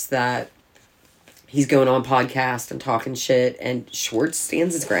Schwartz that he's going on podcast and talking shit, and Schwartz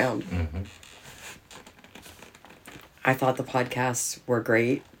stands his ground. I thought the podcasts were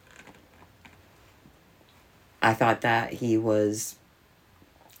great. I thought that he was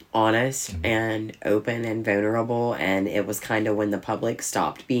honest and open and vulnerable, and it was kind of when the public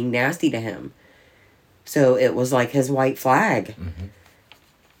stopped being nasty to him. So it was like his white flag.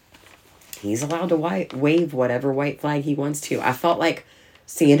 He's allowed to wave whatever white flag he wants to. I felt like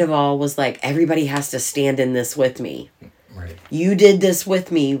Sandoval was like, everybody has to stand in this with me. Right. You did this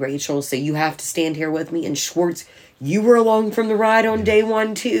with me, Rachel, so you have to stand here with me. And Schwartz, you were along from the ride on day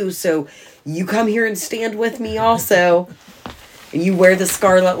one too, so you come here and stand with me also. And you wear the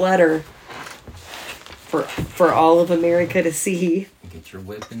scarlet letter for all of America to see. Get your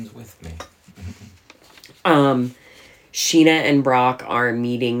weapons with me. Sheena and Brock are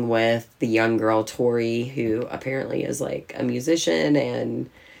meeting with the young girl, Tori, who apparently is like a musician and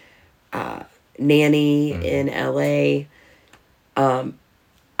nanny in LA.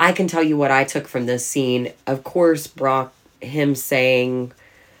 I can tell you what I took from this scene. Of course, Brock, him saying,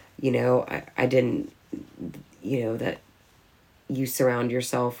 you know, I didn't, you know, that you surround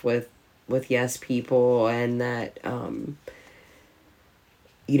yourself with yes people, and that,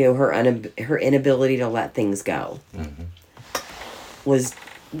 you know, her inability to let things go was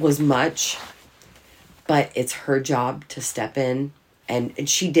much, but it's her job to step in, and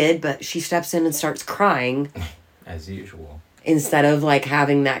she did, but she steps in and starts crying as usual instead of like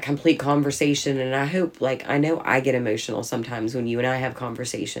having that complete conversation. And I hope, like, I know I get emotional sometimes when you and I have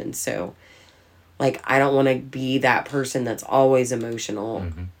conversations, so like I don't want to be that person that's always emotional.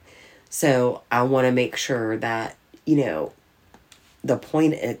 So I want to make sure that, you know, the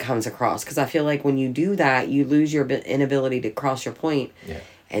point it comes across, because I feel like when you do that, you lose your inability to cross your point.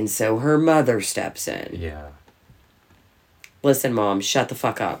 And so her mother steps in. Listen, Mom, shut the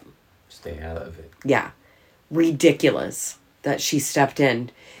fuck up. Stay out of it. Ridiculous that she stepped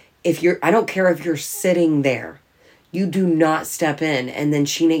in. I don't care if you're sitting there, you do not step in. And then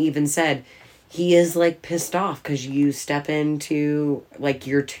Sheena even said, he is, like, pissed off because you step into, like,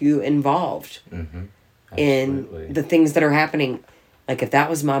 you're too involved in the things that are happening. Like, if that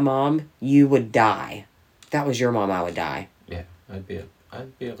was my mom, you would die. If that was your mom, I would die. Yeah, I'd be a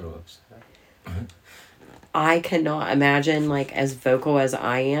little upset. I cannot imagine, like, as vocal as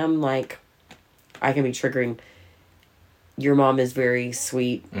I am, like, I can be triggering. Your mom is very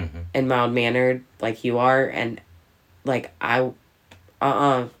sweet and mild-mannered, like you are, and, like,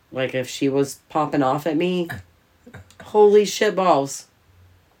 like, if she was popping off at me, holy shit balls.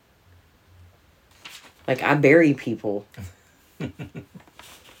 Like, I bury people.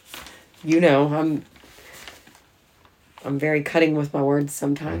 You know, I'm very cutting with my words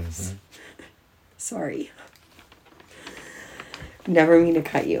sometimes. Sorry. Never mean to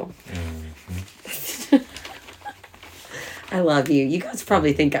cut you. I love you. You guys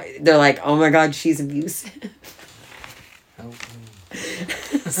probably think they're like, oh my God, she's abusive.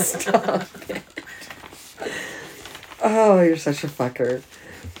 Stop it. Oh, you're such a fucker.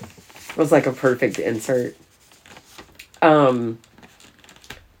 It was like a perfect insert.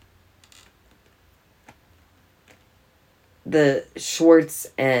 The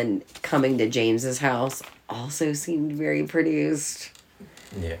Schwartz and coming to James's house also seemed very produced.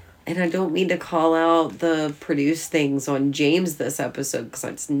 Yeah. And I don't mean to call out the produced things on James this episode because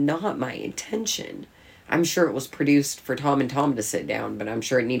that's not my intention. I'm sure it was produced for Tom and Tom to sit down, but I'm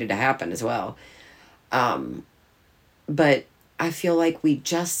sure it needed to happen as well. But I feel like we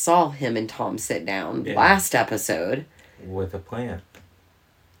just saw him and Tom sit down last episode. With a plant.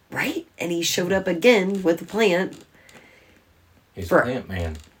 Right? And he showed up again with a plant. He's a plant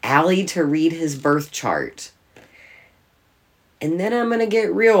man. Allie to read his birth chart. And then I'm going to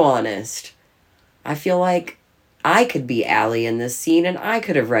get real honest. I feel like I could be Allie in this scene and I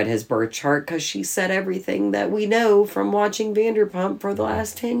could have read his birth chart because she said everything that we know from watching Vanderpump for the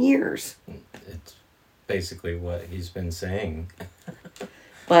last 10 years. It's basically what he's been saying.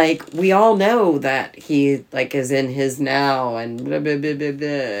 Like, we all know that he, like, is in his now and blah, blah, blah, blah, blah,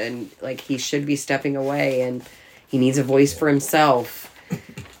 and, like, he should be stepping away and he needs a voice for himself.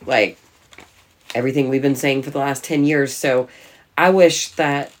 Like, everything we've been saying for the last 10 years. So I wish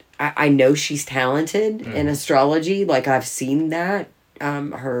that I know she's talented in astrology. Like, I've seen that.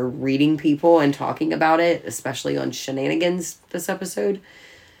 Her reading people and talking about it, especially on Shenanigans this episode.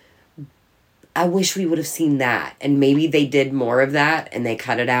 I wish we would have seen that. And maybe they did more of that and they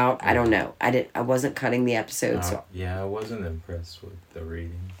cut it out. I don't know. I wasn't cutting the episode. So. Yeah, I wasn't impressed with the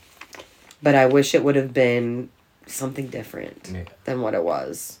reading. But I wish it would have been something different than what it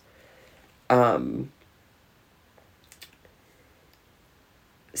was.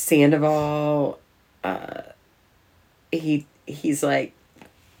 Sandoval, he's like,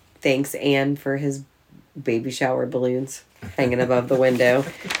 thanks Anne for his baby shower balloons hanging above the window.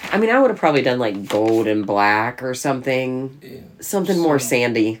 I mean, I would have probably done like gold and black or something. Yeah, something more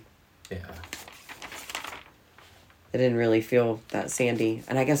sandy. Yeah. It didn't really feel that sandy.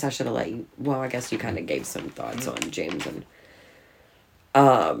 And I guess I should have let you... Well, I guess you kind of gave some thoughts on James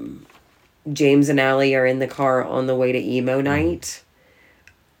and... James and Allie are in the car on the way to emo night.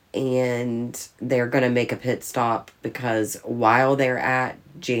 And they're going to make a pit stop because while they're at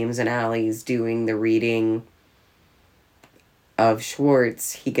James and Allie's doing the reading of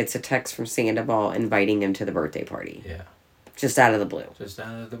Schwartz, he gets a text from Sandoval inviting him to the birthday party. Yeah. Just out of the blue. Just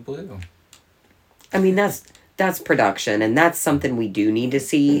out of the blue. I mean, that's production, and that's something we do need to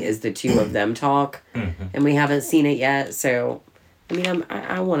see is the two of them talk. And we haven't seen it yet, so... I mean,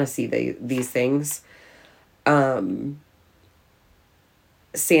 I want to see these things.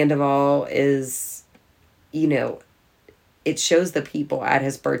 Sandoval is, you know, it shows the people at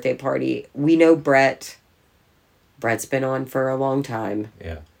his birthday party. We know Brett. Brett's been on for a long time.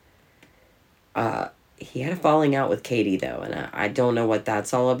 Yeah. He had a falling out with Katie, though, and I don't know what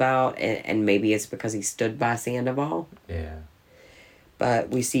that's all about. And maybe it's because he stood by Sandoval. Yeah. But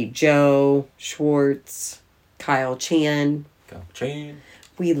we see Joe, Schwartz, Kyle Chan.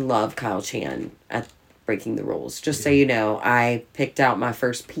 We love Kyle Chan at Breaking the Rules. Just so you know, I picked out my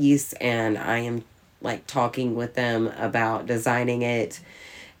first piece and I am like talking with them about designing it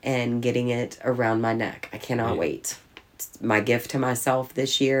and getting it around my neck. I cannot wait. It's my gift to myself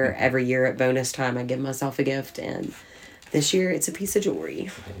this year. Every year at bonus time I give myself a gift, and this year it's a piece of jewelry.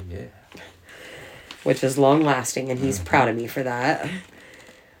 Yeah. Which is long lasting, and he's proud of me for that.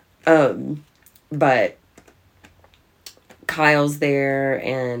 But Kyle's there,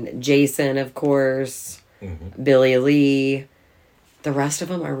 and Jason, of course, Billy Lee. The rest of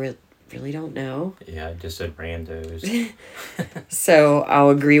them are really don't know. Yeah, I just said randos. So I'll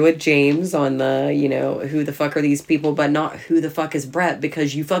agree with James on the, who the fuck are these people, but not who the fuck is Brett,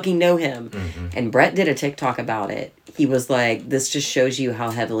 because you fucking know him. Mm-hmm. And Brett did a TikTok about it. He was like, this just shows you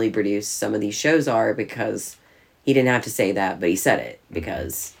how heavily produced some of these shows are, because he didn't have to say that, but he said it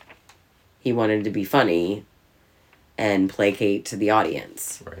because he wanted to be funny and placate to the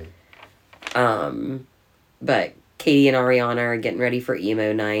audience. Right. But Katie and Ariana are getting ready for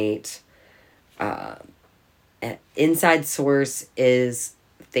emo night. Inside source is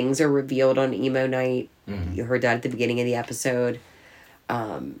things are revealed on emo night. Mm-hmm. You heard that at the beginning of the episode.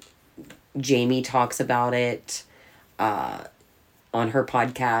 Jamie talks about it on her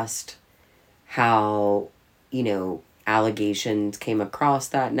podcast, how, allegations came across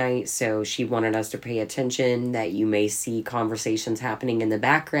that night. So she wanted us to pay attention that you may see conversations happening in the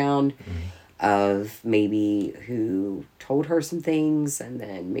background of maybe who told her some things, and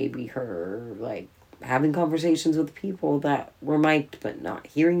then maybe her, like, having conversations with people that were mic'd, but not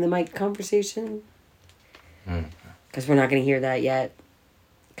hearing the mic conversation. Because we're not going to hear that yet.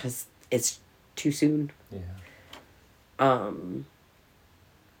 Because it's too soon. Yeah.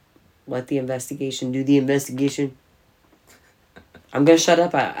 Let the investigation do the investigation. I'm going to shut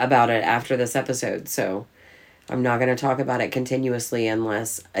up about it after this episode, so I'm not going to talk about it continuously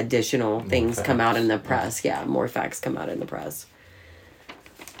unless additional things come out in the press. Yeah, more facts come out in the press.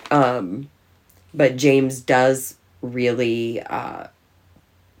 But James does really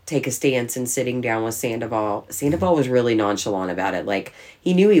take a stance in sitting down with Sandoval. Sandoval was really nonchalant about it. Like,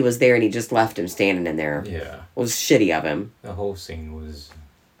 he knew he was there and he just left him standing in there. Yeah. It was shitty of him. The whole scene was...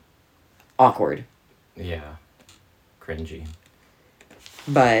 awkward. Yeah. Cringy.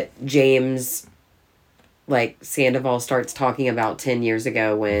 But James, like, Sandoval starts talking about 10 years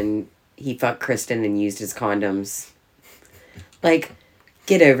ago when he fucked Kristen and used his condoms. Like,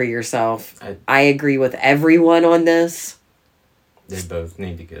 get over yourself. I agree with everyone on this. They both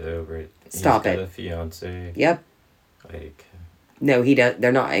need to get over it. Stop He's it. got a fiance. Yep. Like... No, he does.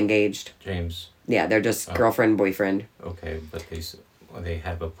 They're not engaged. James. Yeah, they're just girlfriend, boyfriend. Okay, but they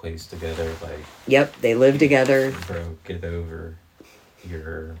have a place together, like... Yep, they live together. Bro, get over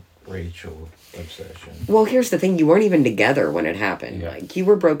your Rachel obsession. Well, here's the thing. You weren't even together when it happened. Yeah. Like, you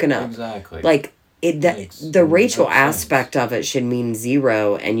were broken up. Exactly. Like, the Rachel aspect of it should mean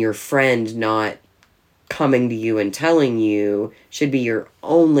zero, and your friend not coming to you and telling you should be your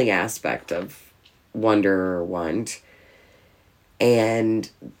only aspect of wonder or want. And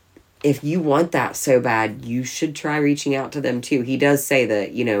if you want that so bad, you should try reaching out to them too. He does say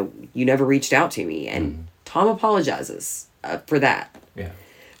that, you never reached out to me, and Tom apologizes for that. Yeah.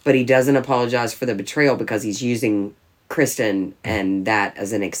 But he doesn't apologize for the betrayal because he's using Kristen and that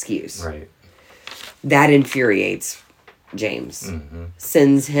as an excuse. Right. That infuriates James. Mm-hmm.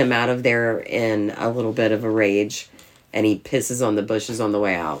 Sends him out of there in a little bit of a rage, and he pisses on the bushes on the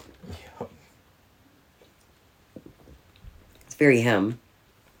way out. Yep. It's very him.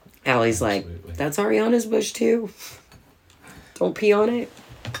 Allie's Absolutely. like, that's Ariana's bush too. Don't pee on it.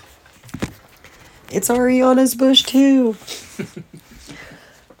 It's Ariana's bush too.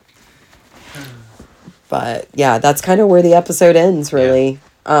 But yeah, that's kind of where the episode ends, really.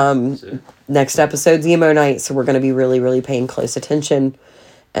 Yeah. Next episode's emo night, so we're going to be really, really paying close attention,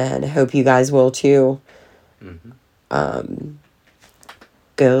 and I hope you guys will too.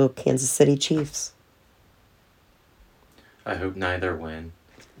 Go Kansas City Chiefs. I hope neither win.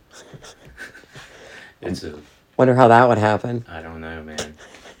 Wonder how that would happen. I don't know, man.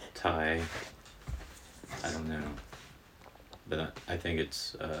 Tie. I don't know. But I think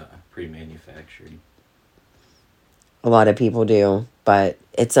it's pre-manufactured. A lot of people do, but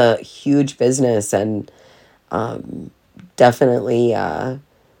it's a huge business, and definitely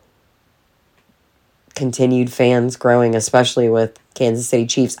continued fans growing, especially with Kansas City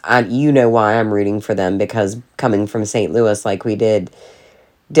Chiefs. You know why I'm rooting for them, because coming from St. Louis, like we did,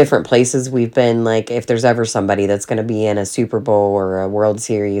 different places we've been, like if there's ever somebody that's going to be in a Super Bowl or a World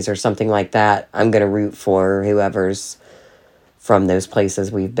Series or something like that, I'm going to root for whoever's from those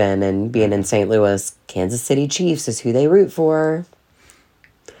places we've been. And being in St. Louis, Kansas City Chiefs is who they root for.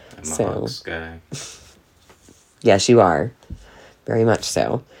 I'm a Hawks guy. Yes, you are. Very much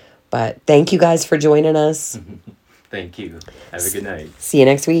so. But thank you guys for joining us. Thank you. Have a good night. See you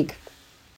next week.